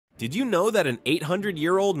Did you know that an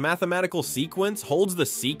 800-year-old mathematical sequence holds the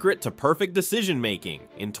secret to perfect decision-making?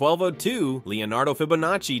 In 1202, Leonardo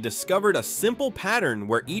Fibonacci discovered a simple pattern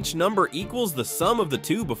where each number equals the sum of the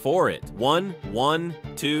two before it. 1, 1,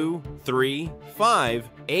 2, 3, 5,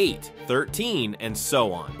 8, 13, and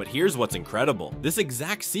so on. But here's what's incredible. This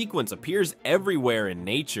exact sequence appears everywhere in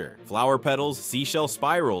nature. Flower petals, seashell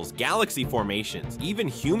spirals, galaxy formations, even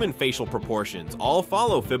human facial proportions all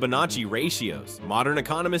follow Fibonacci ratios. Modern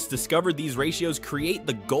economists discovered these ratios create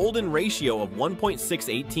the golden ratio of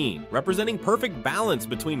 1.618, representing perfect balance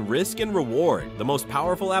between risk and reward. The most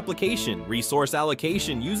powerful application, resource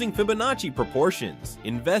allocation using Fibonacci proportions.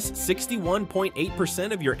 Invest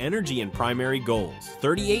 61.8% of your energy in primary goals,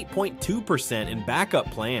 38.2% in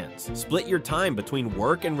backup plans. Split your time between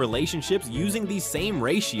work and relationships using these same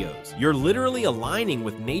ratios. You're literally aligning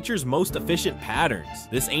with nature's most efficient patterns.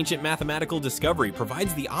 This ancient mathematical discovery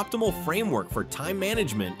provides the optimal framework for time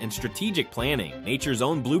management and strategic planning, nature's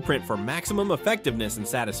own blueprint for maximum effectiveness and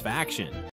satisfaction.